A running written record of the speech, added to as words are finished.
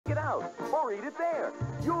house or eat it there.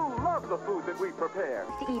 You'll love the food that we prepare.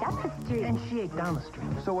 To eat up the street. And she ate down the street.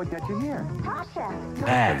 So what got you here? Tasha.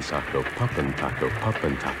 Pumpin' taco, pumpin' taco,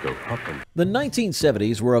 pumpin' taco, pumpin'. The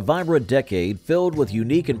 1970s were a vibrant decade filled with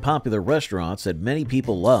unique and popular restaurants that many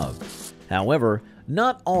people loved. However,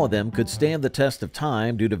 not all of them could stand the test of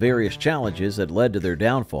time due to various challenges that led to their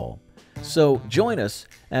downfall. So join us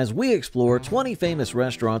as we explore 20 famous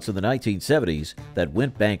restaurants in the 1970s that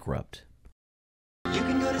went bankrupt. You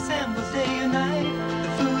can go to Sambo's day or night.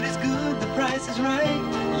 The food is good, the price is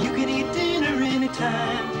right. You can eat dinner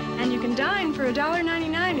anytime. And you can dine for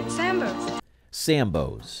 $1.99 at Sambo's.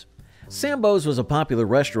 Sambo's. Sambo's was a popular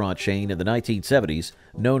restaurant chain in the 1970s,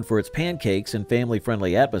 known for its pancakes and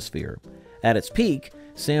family-friendly atmosphere. At its peak,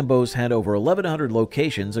 Sambo's had over 1,100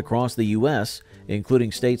 locations across the U.S.,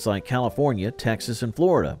 including states like California, Texas, and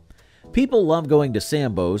Florida. People love going to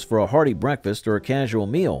Sambo's for a hearty breakfast or a casual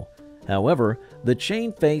meal. However, the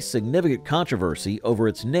chain faced significant controversy over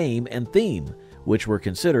its name and theme, which were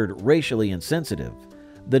considered racially insensitive.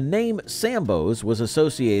 The name Sambo's was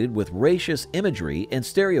associated with racist imagery and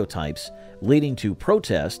stereotypes, leading to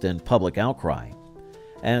protest and public outcry.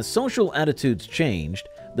 As social attitudes changed,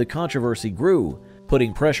 the controversy grew,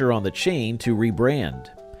 putting pressure on the chain to rebrand.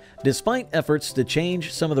 Despite efforts to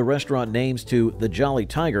change some of the restaurant names to the Jolly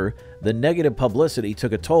Tiger, the negative publicity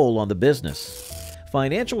took a toll on the business.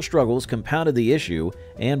 Financial struggles compounded the issue,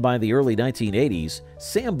 and by the early 1980s,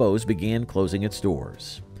 Sambo's began closing its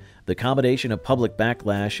doors. The combination of public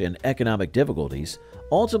backlash and economic difficulties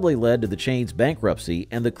ultimately led to the chain's bankruptcy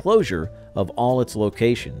and the closure of all its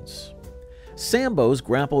locations. Sambo's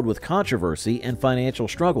grappled with controversy and financial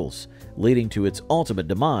struggles, leading to its ultimate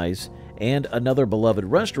demise, and another beloved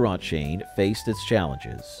restaurant chain faced its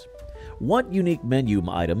challenges. What unique menu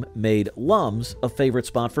item made Lum's a favorite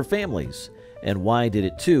spot for families? And why did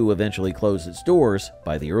it too eventually close its doors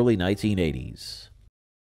by the early 1980s?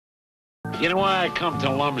 You know why I come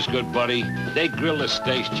to Lum's, good buddy? They grill the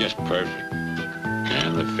steaks just perfect.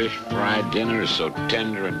 And the fish fried dinner is so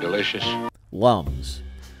tender and delicious. Lum's.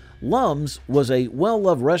 Lum's was a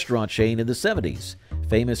well-loved restaurant chain in the 70s,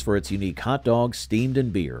 famous for its unique hot dogs, steamed,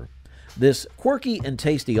 and beer. This quirky and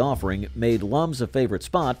tasty offering made Lum's a favorite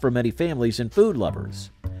spot for many families and food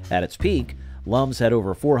lovers. At its peak, Lum's had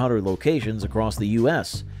over 400 locations across the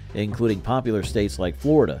U.S., including popular states like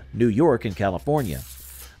Florida, New York, and California.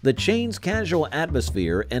 The chain's casual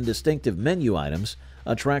atmosphere and distinctive menu items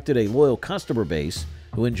attracted a loyal customer base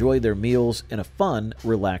who enjoyed their meals in a fun,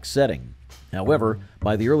 relaxed setting. However,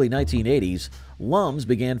 by the early 1980s, Lum's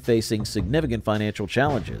began facing significant financial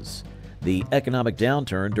challenges. The economic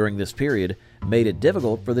downturn during this period made it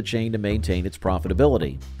difficult for the chain to maintain its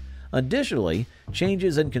profitability. Additionally,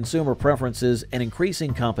 changes in consumer preferences and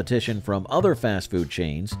increasing competition from other fast food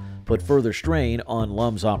chains put further strain on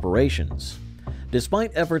Lum's operations.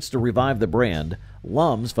 Despite efforts to revive the brand,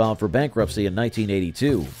 Lum's filed for bankruptcy in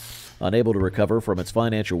 1982. Unable to recover from its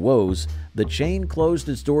financial woes, the chain closed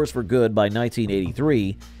its doors for good by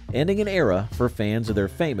 1983, ending an era for fans of their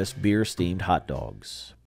famous beer-steamed hot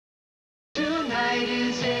dogs. Tonight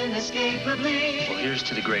is inescapably. Well, here's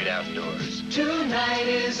to the great outdoors. Tonight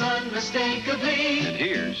is unmistakably. And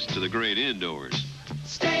here's to the great indoors.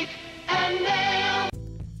 Steak and ale.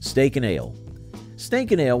 Steak and Ale.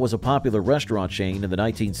 Steak and Ale was a popular restaurant chain in the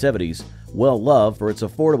 1970s, well loved for its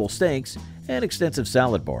affordable steaks and extensive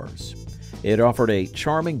salad bars. It offered a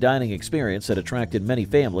charming dining experience that attracted many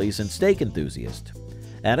families and steak enthusiasts.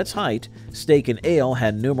 At its height, Steak and Ale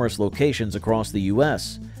had numerous locations across the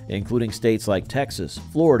U.S., including states like Texas,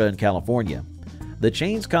 Florida, and California. The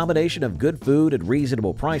chain's combination of good food at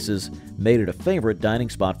reasonable prices made it a favorite dining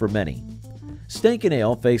spot for many. Steak and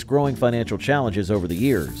Ale faced growing financial challenges over the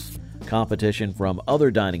years. Competition from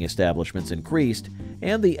other dining establishments increased,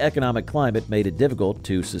 and the economic climate made it difficult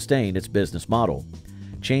to sustain its business model.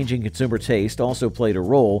 Changing consumer taste also played a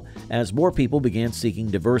role as more people began seeking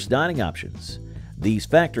diverse dining options. These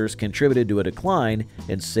factors contributed to a decline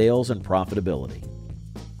in sales and profitability.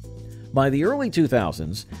 By the early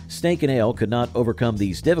 2000s, Steak and Ale could not overcome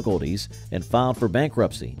these difficulties and filed for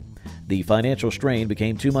bankruptcy. The financial strain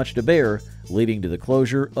became too much to bear, leading to the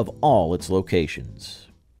closure of all its locations.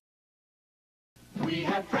 We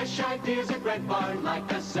have fresh ideas at Red Barn,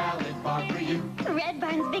 like a salad bar for you. Red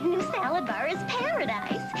Barn's big new salad bar is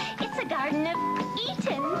paradise. It's a garden of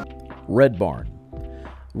Eden. Red Barn.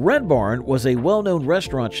 Red Barn was a well-known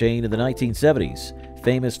restaurant chain in the 1970s,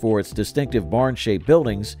 famous for its distinctive barn-shaped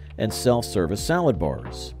buildings and self-service salad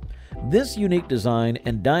bars. This unique design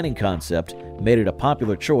and dining concept made it a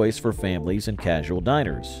popular choice for families and casual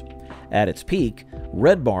diners. At its peak,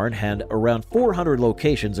 Red Barn had around 400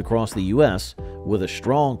 locations across the U.S., with a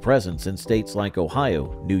strong presence in states like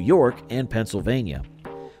Ohio, New York, and Pennsylvania.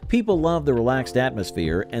 People loved the relaxed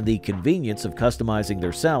atmosphere and the convenience of customizing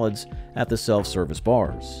their salads at the self-service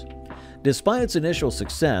bars. Despite its initial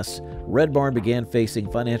success, Red Barn began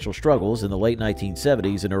facing financial struggles in the late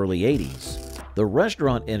 1970s and early 80s. The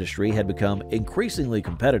restaurant industry had become increasingly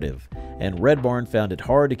competitive, and Red Barn found it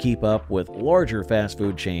hard to keep up with larger fast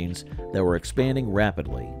food chains that were expanding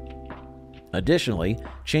rapidly. Additionally,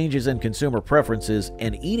 changes in consumer preferences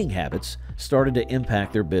and eating habits started to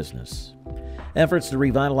impact their business. Efforts to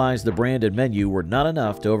revitalize the brand and menu were not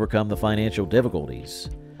enough to overcome the financial difficulties.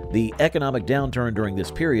 The economic downturn during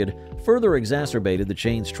this period further exacerbated the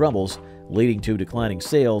chain's troubles, leading to declining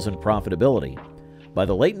sales and profitability. By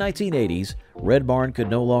the late 1980s, Red Barn could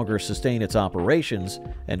no longer sustain its operations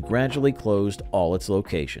and gradually closed all its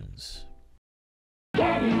locations.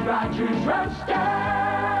 Kenny Rogers Roasters,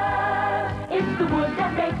 it's the wood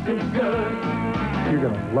that makes it good. You're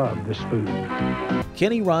going to love this food.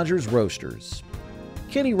 Kenny Rogers Roasters.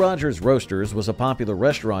 Kenny Rogers Roasters was a popular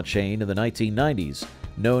restaurant chain in the 1990s,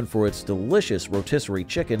 known for its delicious rotisserie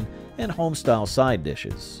chicken and home-style side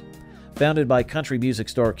dishes. Founded by country music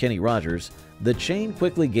star Kenny Rogers, the chain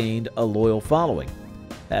quickly gained a loyal following.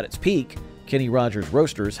 At its peak, Kenny Rogers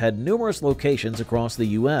Roasters had numerous locations across the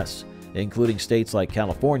U.S., including states like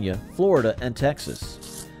California, Florida, and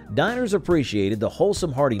Texas. Diners appreciated the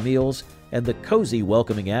wholesome hearty meals and the cozy,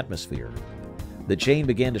 welcoming atmosphere. The chain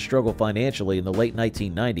began to struggle financially in the late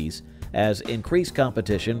 1990s as increased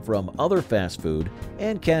competition from other fast food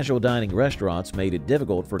and casual dining restaurants made it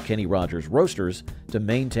difficult for Kenny Rogers Roasters to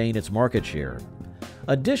maintain its market share.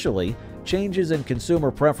 Additionally, changes in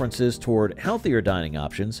consumer preferences toward healthier dining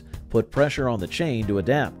options put pressure on the chain to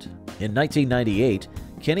adapt. In 1998,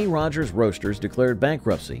 Kenny Rogers Roasters declared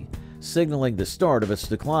bankruptcy, signaling the start of its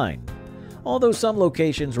decline. Although some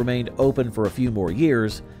locations remained open for a few more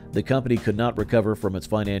years, the company could not recover from its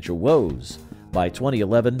financial woes. By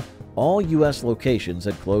 2011, all U.S. locations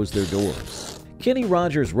had closed their doors. Kenny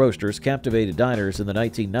Rogers Roasters captivated diners in the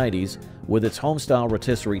 1990s with its home-style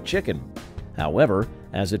rotisserie chicken. However,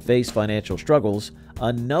 as it faced financial struggles,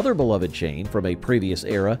 another beloved chain from a previous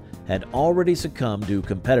era had already succumbed to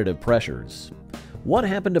competitive pressures. What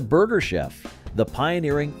happened to Burger Chef, the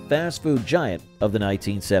pioneering fast food giant of the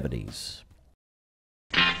 1970s?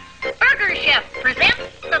 Burger Chef presents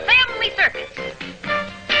the Family Circus.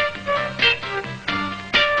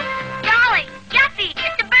 Golly, Jeffy,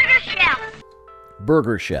 it's the Burger Chef.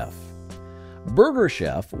 Burger Chef. Burger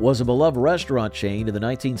Chef was a beloved restaurant chain in the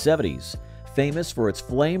 1970s, famous for its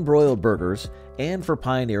flame-broiled burgers and for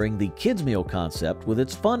pioneering the kids' meal concept with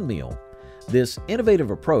its fun meal. This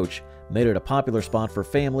innovative approach made it a popular spot for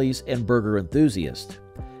families and burger enthusiasts.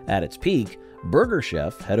 At its peak, Burger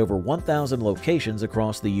Chef had over 1,000 locations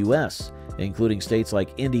across the U.S., including states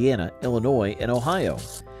like Indiana, Illinois, and Ohio.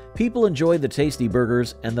 People enjoyed the tasty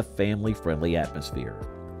burgers and the family-friendly atmosphere.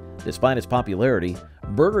 Despite its popularity,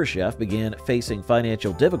 Burger Chef began facing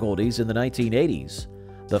financial difficulties in the 1980s.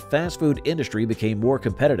 The fast food industry became more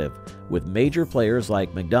competitive, with major players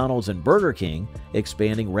like McDonald's and Burger King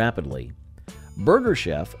expanding rapidly. Burger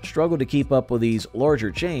Chef struggled to keep up with these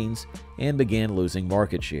larger chains and began losing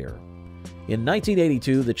market share. In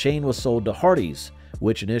 1982, the chain was sold to Hardee's,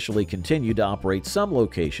 which initially continued to operate some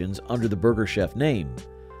locations under the Burger Chef name.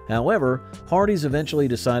 However, Hardee's eventually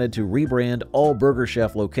decided to rebrand all Burger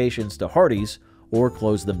Chef locations to Hardee's or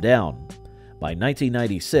close them down. By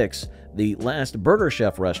 1996, the last Burger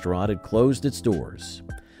Chef restaurant had closed its doors.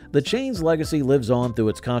 The chain's legacy lives on through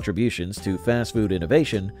its contributions to fast food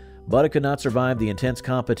innovation, but it could not survive the intense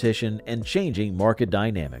competition and changing market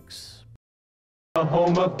dynamics. The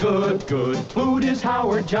home of good food is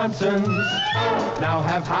Howard Johnson's. Now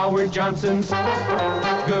have Howard Johnson's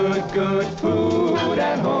good food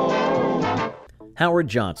at home. Howard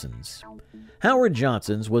Johnson's. Howard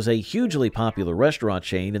Johnson's was a hugely popular restaurant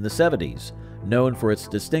chain in the 70s, known for its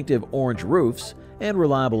distinctive orange roofs and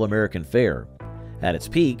reliable American fare. At its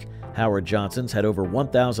peak, Howard Johnson's had over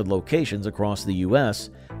 1,000 locations across the U.S.,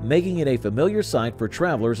 making it a familiar sight for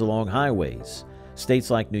travelers along highways. States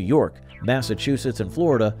like New York, Massachusetts, and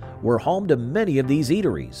Florida were home to many of these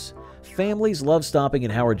eateries. Families loved stopping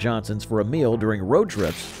at Howard Johnson's for a meal during road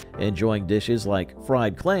trips, enjoying dishes like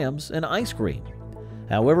fried clams and ice cream.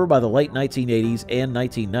 However, by the late 1980s and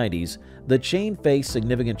 1990s, the chain faced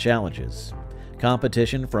significant challenges.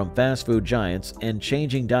 Competition from fast food giants and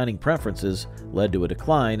changing dining preferences led to a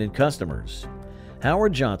decline in customers.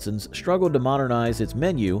 Howard Johnson's struggled to modernize its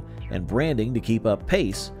menu and branding to keep up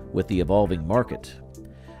pace with the evolving market.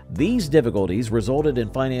 These difficulties resulted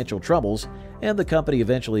in financial troubles, and the company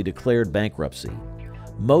eventually declared bankruptcy.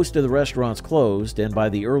 Most of the restaurants closed, and by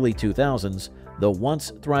the early 2000s, the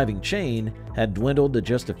once thriving chain had dwindled to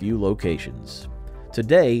just a few locations.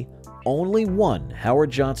 Today, only one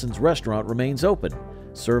Howard Johnson's restaurant remains open,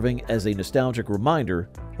 serving as a nostalgic reminder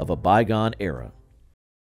of a bygone era.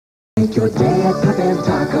 Make your day at Pup and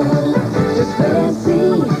Taco. Just wait and see.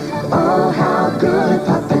 Oh, how good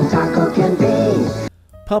Pup and Taco can be.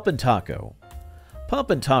 Pup and Taco. Pup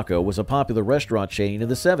and Taco was a popular restaurant chain in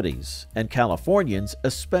the 70s, and Californians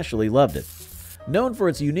especially loved it. Known for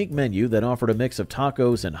its unique menu that offered a mix of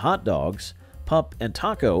tacos and hot dogs, Pup and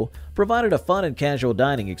Taco provided a fun and casual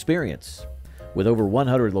dining experience. With over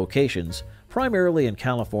 100 locations, primarily in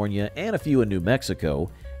California and a few in New Mexico,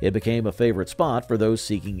 it became a favorite spot for those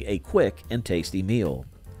seeking a quick and tasty meal.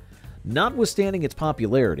 Notwithstanding its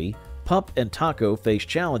popularity, Pup and Taco faced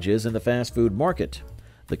challenges in the fast food market.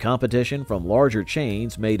 The competition from larger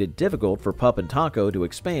chains made it difficult for Pup and Taco to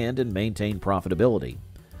expand and maintain profitability.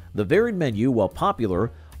 The varied menu, while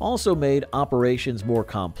popular, also made operations more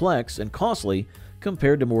complex and costly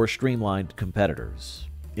compared to more streamlined competitors.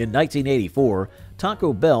 In 1984,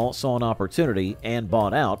 Taco Bell saw an opportunity and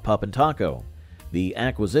bought out Pup and Taco. The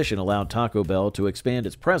acquisition allowed Taco Bell to expand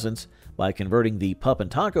its presence by converting the Pup and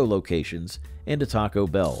Taco locations into Taco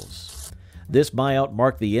Bells. This buyout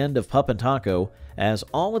marked the end of Pup and Taco, as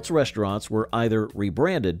all its restaurants were either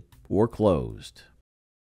rebranded or closed.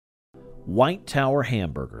 White Tower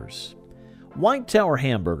Hamburgers. White Tower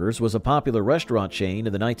Hamburgers was a popular restaurant chain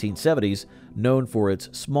in the 1970s known for its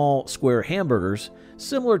small, square hamburgers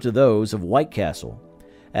similar to those of White Castle.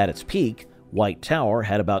 At its peak, White Tower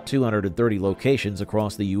had about 230 locations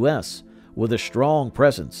across the U.S., with a strong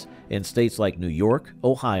presence in states like New York,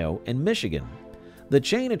 Ohio, and Michigan. The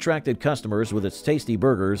chain attracted customers with its tasty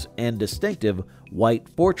burgers and distinctive white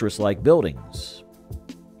fortress-like buildings.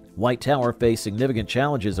 White Tower faced significant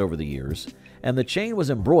challenges over the years, and the chain was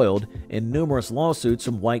embroiled in numerous lawsuits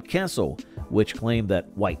from White Castle, which claimed that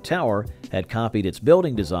White Tower had copied its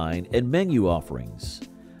building design and menu offerings.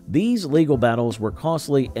 These legal battles were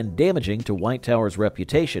costly and damaging to White Tower's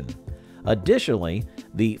reputation. Additionally,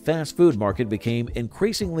 the fast food market became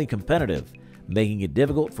increasingly competitive, making it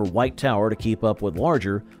difficult for White Tower to keep up with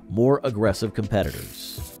larger, more aggressive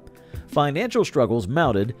competitors. Financial struggles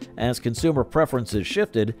mounted as consumer preferences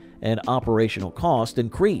shifted and operational cost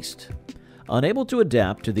increased. Unable to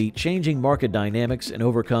adapt to the changing market dynamics and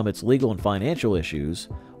overcome its legal and financial issues,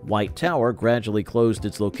 White Tower gradually closed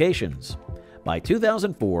its locations. By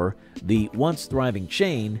 2004, the once thriving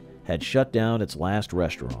chain had shut down its last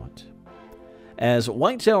restaurant. As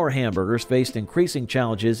White Tower Hamburgers faced increasing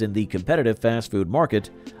challenges in the competitive fast food market,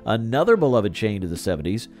 another beloved chain of the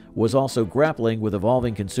 70s was also grappling with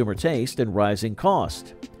evolving consumer taste and rising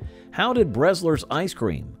cost. How did Bresler's ice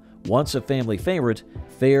cream, once a family favorite,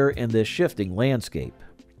 fare in this shifting landscape?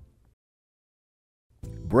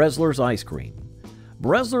 Bresler's ice cream.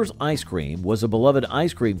 Bresler's ice cream was a beloved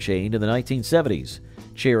ice cream chain in the 1970s,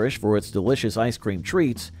 cherished for its delicious ice cream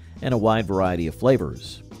treats and a wide variety of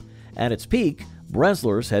flavors. At its peak,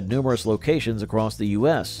 Bresler's had numerous locations across the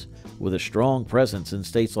U.S., with a strong presence in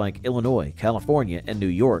states like Illinois, California, and New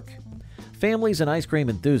York. Families and ice cream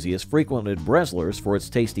enthusiasts frequented Bresler's for its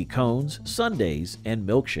tasty cones, sundaes, and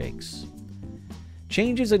milkshakes.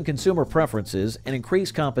 Changes in consumer preferences and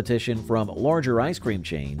increased competition from larger ice cream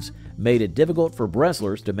chains made it difficult for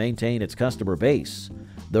Bresler's to maintain its customer base.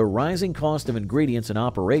 The rising cost of ingredients and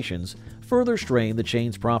operations further strained the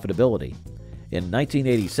chain's profitability. In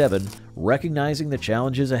 1987, recognizing the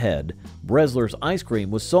challenges ahead, Bresler's ice cream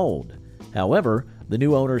was sold. However, the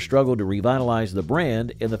new owners struggled to revitalize the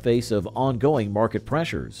brand in the face of ongoing market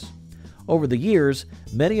pressures. Over the years,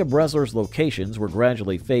 many of Bresler's locations were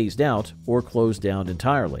gradually phased out or closed down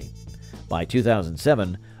entirely. By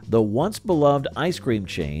 2007, the once beloved ice cream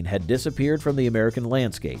chain had disappeared from the American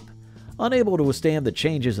landscape, unable to withstand the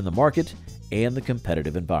changes in the market and the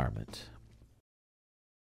competitive environment.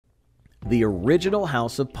 The Original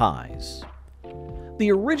House of Pies.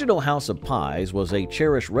 The Original House of Pies was a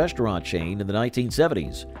cherished restaurant chain in the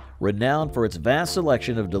 1970s, renowned for its vast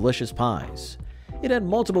selection of delicious pies. It had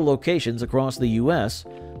multiple locations across the U.S.,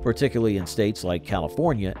 particularly in states like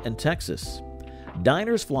California and Texas.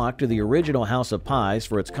 Diners flocked to the Original House of Pies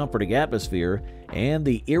for its comforting atmosphere and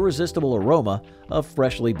the irresistible aroma of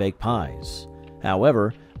freshly baked pies.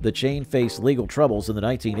 However, the chain faced legal troubles in the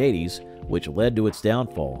 1980s, which led to its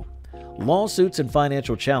downfall. Lawsuits and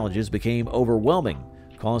financial challenges became overwhelming,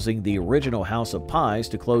 causing the Original House of Pies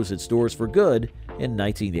to close its doors for good in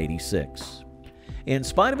 1986. In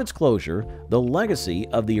spite of its closure, the legacy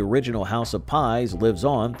of the original House of Pies lives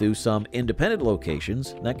on through some independent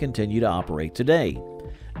locations that continue to operate today.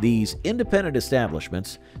 These independent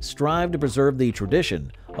establishments strive to preserve the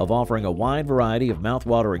tradition of offering a wide variety of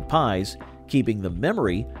mouth-watering pies, keeping the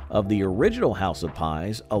memory of the original House of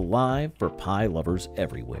Pies alive for pie lovers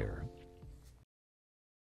everywhere.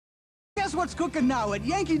 Guess what's cooking now at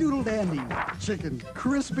Yankee Doodle Dandy? Chicken.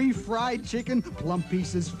 Crispy fried chicken, plump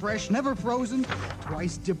pieces fresh, never frozen,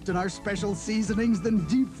 twice dipped in our special seasonings, then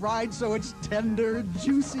deep fried so it's tender and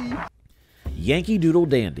juicy. Yankee Doodle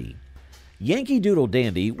Dandy. Yankee Doodle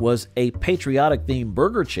Dandy was a patriotic-themed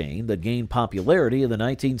burger chain that gained popularity in the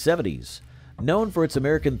 1970s. Known for its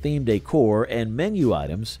American-themed decor and menu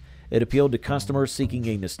items, it appealed to customers seeking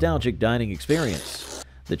a nostalgic dining experience.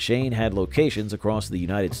 The chain had locations across the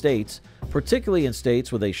United States, particularly in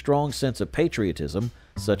states with a strong sense of patriotism,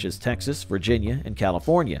 such as Texas, Virginia, and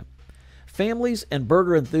California. Families and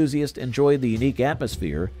burger enthusiasts enjoyed the unique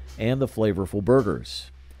atmosphere and the flavorful burgers.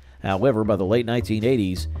 However, by the late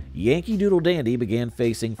 1980s, Yankee Doodle Dandy began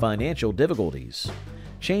facing financial difficulties.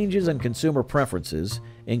 Changes in consumer preferences,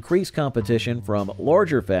 increased competition from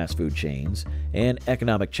larger fast food chains, and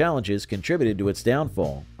economic challenges contributed to its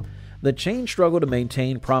downfall. The chain struggled to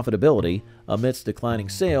maintain profitability amidst declining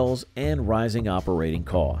sales and rising operating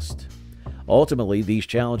costs. Ultimately, these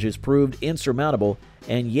challenges proved insurmountable,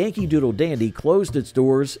 and Yankee Doodle Dandy closed its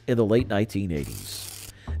doors in the late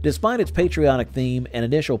 1980s. Despite its patriotic theme and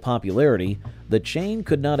initial popularity, the chain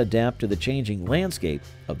could not adapt to the changing landscape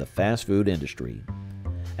of the fast food industry.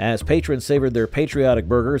 As patrons savored their patriotic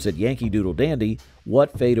burgers at Yankee Doodle Dandy,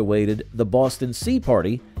 what fate awaited the Boston Sea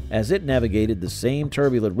Party as it navigated the same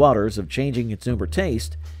turbulent waters of changing consumer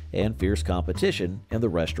taste and fierce competition in the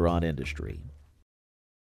restaurant industry.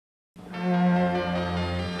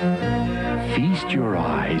 Feast your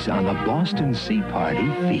eyes on the Boston Sea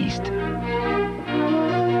Party feast.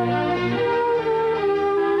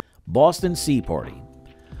 Boston Sea Party.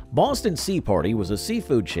 Boston Sea Party was a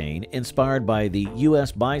seafood chain inspired by the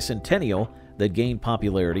U.S. bicentennial that gained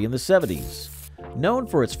popularity in the 70s. Known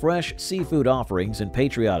for its fresh seafood offerings and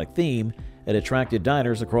patriotic theme, it attracted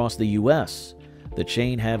diners across the U.S. The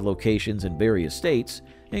chain had locations in various states,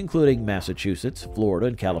 including Massachusetts, Florida,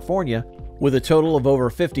 and California, with a total of over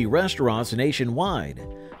 50 restaurants nationwide.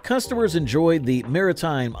 Customers enjoyed the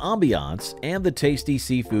maritime ambiance and the tasty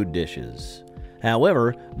seafood dishes.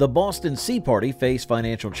 However, the Boston Sea Party faced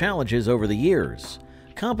financial challenges over the years.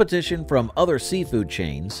 Competition from other seafood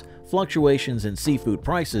chains, fluctuations in seafood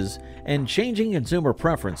prices, and changing consumer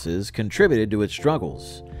preferences contributed to its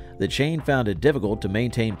struggles. The chain found it difficult to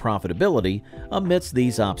maintain profitability amidst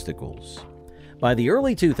these obstacles. By the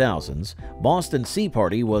early 2000s, Boston Sea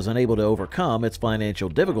Party was unable to overcome its financial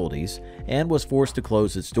difficulties and was forced to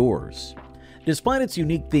close its doors. Despite its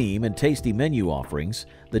unique theme and tasty menu offerings,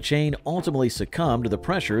 the chain ultimately succumbed to the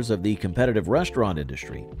pressures of the competitive restaurant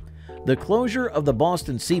industry. The closure of the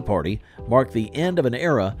Boston Sea Party marked the end of an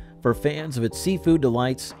era for fans of its seafood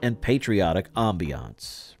delights and patriotic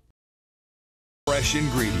ambiance. Fresh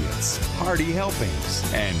ingredients, hearty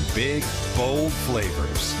helpings, and big, bold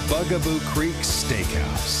flavors. Bugaboo Creek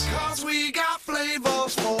Steakhouse. 'Cause we got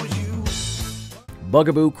flavors for you.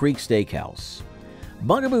 Bugaboo Creek Steakhouse.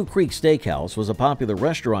 Bugaboo Creek Steakhouse was a popular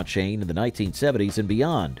restaurant chain in the 1970s and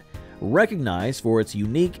beyond, recognized for its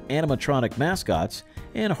unique animatronic mascots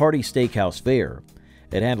and hearty steakhouse fare.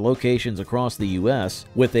 It had locations across the U.S.,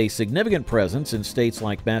 with a significant presence in states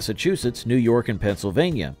like Massachusetts, New York, and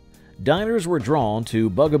Pennsylvania. Diners were drawn to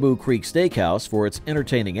Bugaboo Creek Steakhouse for its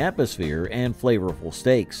entertaining atmosphere and flavorful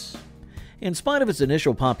steaks. In spite of its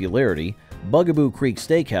initial popularity, Bugaboo Creek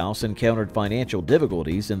Steakhouse encountered financial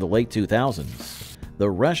difficulties in the late 2000s. The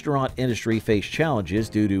restaurant industry faced challenges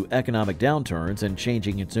due to economic downturns and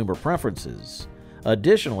changing consumer preferences.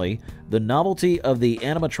 Additionally, the novelty of the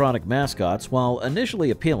animatronic mascots, while initially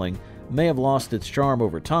appealing, may have lost its charm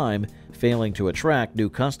over time, failing to attract new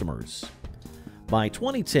customers. By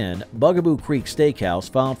 2010, Bugaboo Creek Steakhouse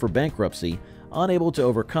filed for bankruptcy, unable to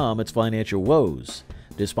overcome its financial woes.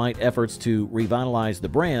 Despite efforts to revitalize the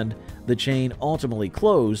brand, the chain ultimately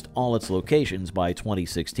closed all its locations by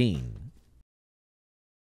 2016.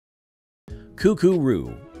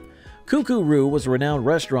 Cuckoo-Roo. Cuckoo-Roo was a renowned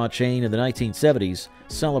restaurant chain in the 1970s,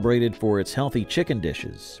 celebrated for its healthy chicken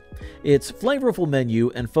dishes. Its flavorful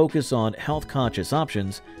menu and focus on health-conscious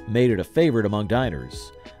options made it a favorite among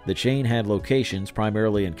diners. The chain had locations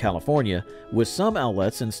primarily in California, with some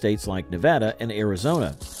outlets in states like Nevada and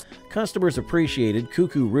Arizona. Customers appreciated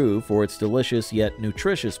Cuckoo-Roo for its delicious yet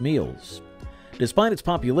nutritious meals. Despite its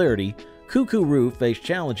popularity, Cuckoo-Roo faced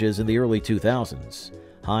challenges in the early 2000s.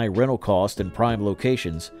 High rental costs and prime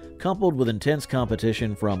locations, coupled with intense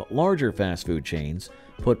competition from larger fast food chains,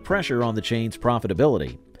 put pressure on the chain's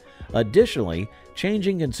profitability. Additionally,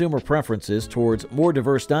 changing consumer preferences towards more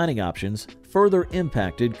diverse dining options further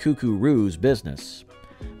impacted Cuckoo-Roo's business.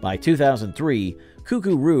 By 2003,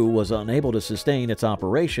 Cuckoo-Roo was unable to sustain its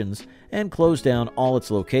operations and closed down all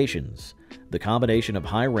its locations. The combination of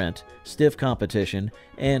high rent, stiff competition,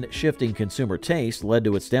 and shifting consumer taste led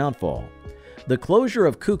to its downfall. The closure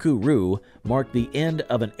of Cuckoo-Roo marked the end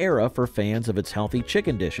of an era for fans of its healthy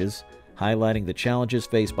chicken dishes, highlighting the challenges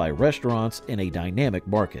faced by restaurants in a dynamic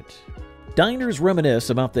market. Diners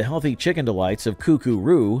reminisce about the healthy chicken delights of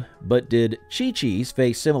Cuckoo-Roo, but did Chi-Chi's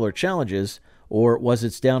face similar challenges, or was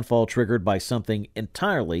its downfall triggered by something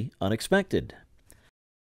entirely unexpected?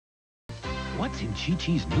 What's in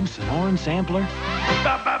Chi-Chi's new Sonoran sampler?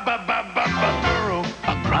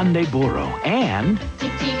 A grande burro and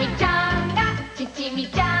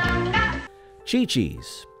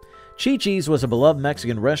Chi-Chi's. Chi-Chi's was a beloved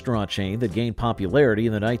Mexican restaurant chain that gained popularity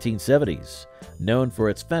in the 1970s. Known for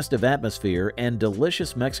its festive atmosphere and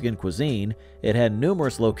delicious Mexican cuisine, it had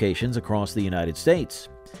numerous locations across the United States.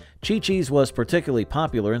 Chi-Chi's was particularly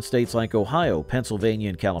popular in states like Ohio, Pennsylvania,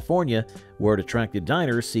 and California, where it attracted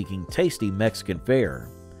diners seeking tasty Mexican fare.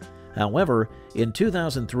 However, in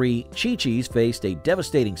 2003, Chi-Chi's faced a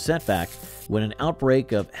devastating setback when an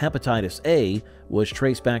outbreak of hepatitis A was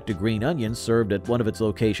traced back to green onions served at one of its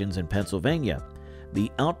locations in Pennsylvania.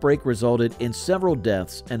 The outbreak resulted in several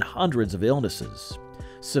deaths and hundreds of illnesses,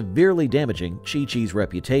 severely damaging Chi-Chi's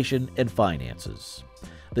reputation and finances.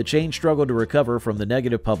 The chain struggled to recover from the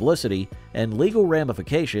negative publicity and legal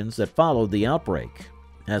ramifications that followed the outbreak.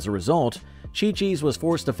 As a result, Chi-Chi's was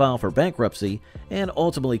forced to file for bankruptcy and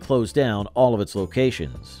ultimately closed down all of its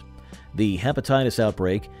locations. The hepatitis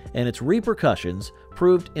outbreak and its repercussions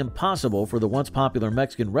proved impossible for the once popular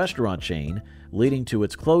Mexican restaurant chain, leading to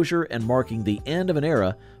its closure and marking the end of an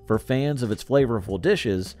era for fans of its flavorful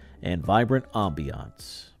dishes and vibrant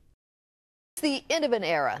ambiance. It's the end of an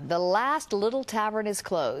era. The last Little Tavern is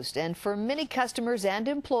closed, and for many customers and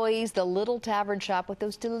employees, the Little Tavern shop with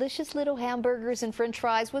those delicious little hamburgers and french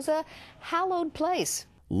fries was a hallowed place.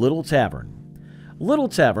 Little Tavern. Little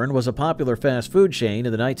Tavern was a popular fast food chain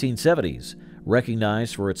in the 1970s,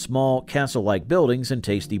 recognized for its small, castle-like buildings and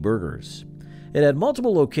tasty burgers. It had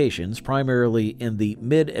multiple locations, primarily in the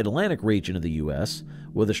mid-Atlantic region of the U.S.,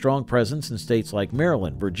 with a strong presence in states like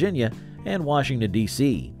Maryland, Virginia, and Washington,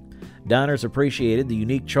 D.C. Diners appreciated the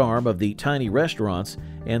unique charm of the tiny restaurants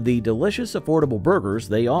and the delicious, affordable burgers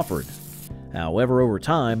they offered. However, over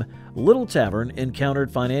time, Little Tavern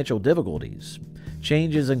encountered financial difficulties.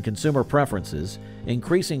 Changes in consumer preferences,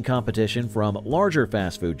 increasing competition from larger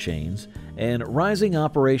fast food chains, and rising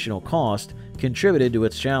operational costs contributed to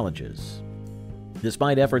its challenges.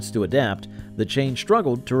 Despite efforts to adapt, the chain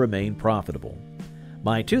struggled to remain profitable.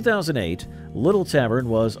 By 2008, Little Tavern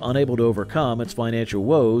was unable to overcome its financial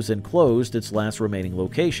woes and closed its last remaining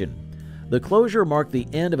location. The closure marked the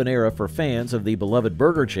end of an era for fans of the beloved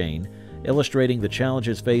burger chain, illustrating the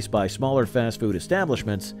challenges faced by smaller fast food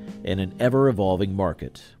establishments in an ever-evolving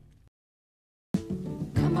market.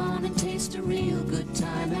 Come on and taste a real good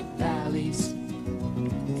time at Valley's.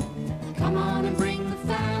 Come on and bring the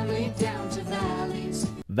family down to Valley's.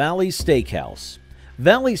 Valley's Steakhouse.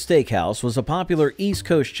 Valley's Steakhouse was a popular East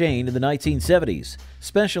Coast chain in the 1970s,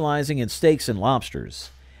 specializing in steaks and lobsters.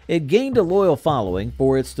 It gained a loyal following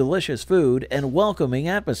for its delicious food and welcoming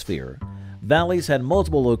atmosphere. Valley's had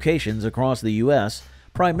multiple locations across the U.S.,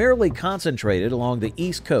 primarily concentrated along the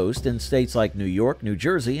East Coast in states like New York, New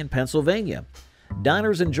Jersey, and Pennsylvania.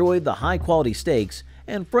 Diners enjoyed the high-quality steaks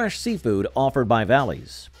and fresh seafood offered by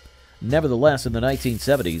Valley's. Nevertheless, in the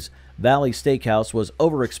 1970s, Valley's Steakhouse was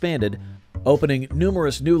overexpanded, opening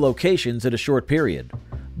numerous new locations in a short period.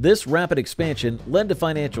 This rapid expansion led to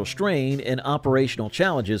financial strain and operational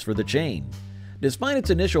challenges for the chain. Despite its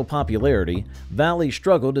initial popularity, Valley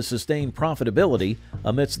struggled to sustain profitability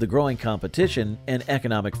amidst the growing competition and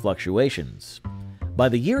economic fluctuations. By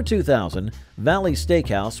the year 2000, Valley's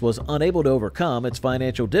Steakhouse was unable to overcome its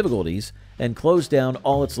financial difficulties and closed down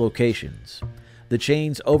all its locations. The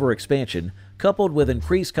chain's overexpansion, coupled with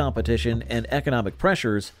increased competition and economic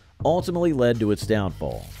pressures, ultimately led to its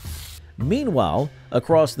downfall. Meanwhile,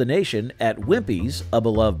 across the nation at Wimpy's, a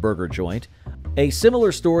beloved burger joint, a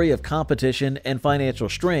similar story of competition and financial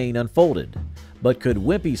strain unfolded. But could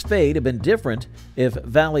Wimpy's fate have been different if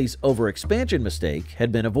Valley's overexpansion mistake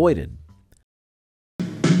had been avoided?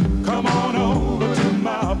 Come on over to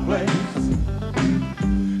my place.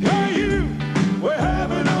 Hey you, we're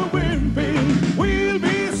having a Wimpy. We'll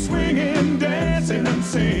be swinging, dancing and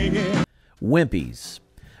singing. Wimpy's.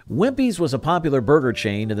 Wimpy's was a popular burger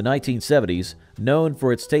chain in the 1970s, known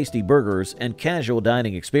for its tasty burgers and casual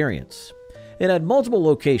dining experience. It had multiple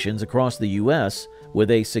locations across the U.S., with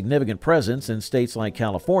a significant presence in states like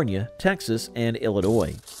California, Texas, and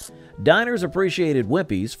Illinois. Diners appreciated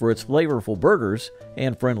Wimpy's for its flavorful burgers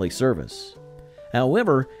and friendly service.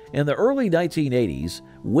 However, in the early 1980s,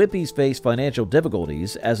 Wimpy's faced financial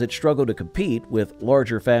difficulties as it struggled to compete with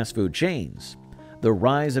larger fast food chains. The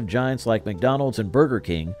rise of giants like McDonald's and Burger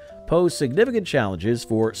King posed significant challenges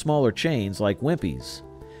for smaller chains like Wimpy's.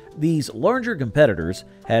 These larger competitors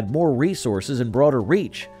had more resources and broader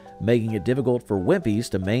reach, making it difficult for Wimpy's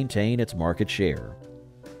to maintain its market share.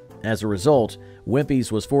 As a result,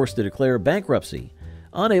 Wimpy's was forced to declare bankruptcy,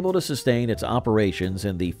 unable to sustain its operations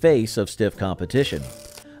in the face of stiff competition.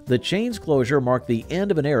 The chain's closure marked the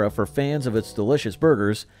end of an era for fans of its delicious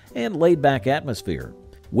burgers and laid-back atmosphere.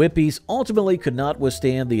 Wimpy's ultimately could not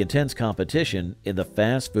withstand the intense competition in the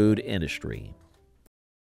fast food industry.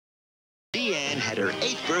 Deanne had her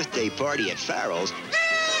 8th birthday party at Farrell's.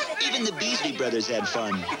 Even the Beasley brothers had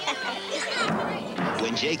fun.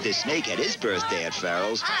 When Jake the Snake had his birthday at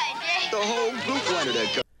Farrell's, the whole group wanted to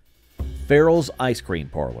come. Farrell's Ice Cream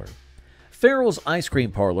Parlor. Farrell's Ice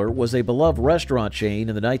Cream Parlor was a beloved restaurant chain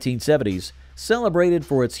in the 1970s, celebrated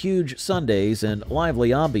for its huge sundaes and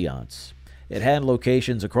lively ambiance. It had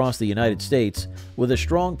locations across the United States, with a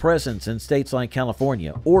strong presence in states like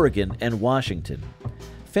California, Oregon, and Washington.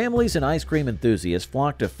 Families and ice cream enthusiasts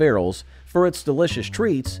flocked to Farrell's for its delicious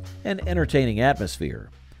treats and entertaining atmosphere.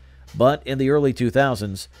 But in the early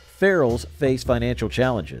 2000s, Farrell's faced financial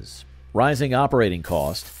challenges. Rising operating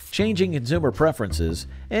costs, changing consumer preferences,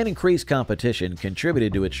 and increased competition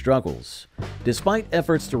contributed to its struggles. Despite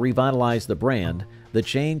efforts to revitalize the brand, the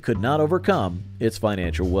chain could not overcome its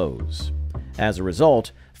financial woes. As a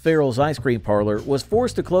result, Farrell's Ice Cream Parlor was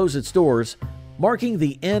forced to close its doors, marking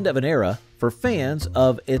the end of an era for fans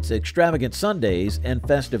of its extravagant sundaes and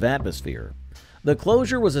festive atmosphere. The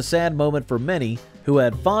closure was a sad moment for many who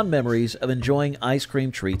had fond memories of enjoying ice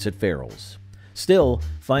cream treats at Farrell's. Still,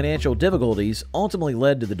 financial difficulties ultimately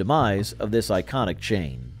led to the demise of this iconic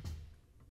chain.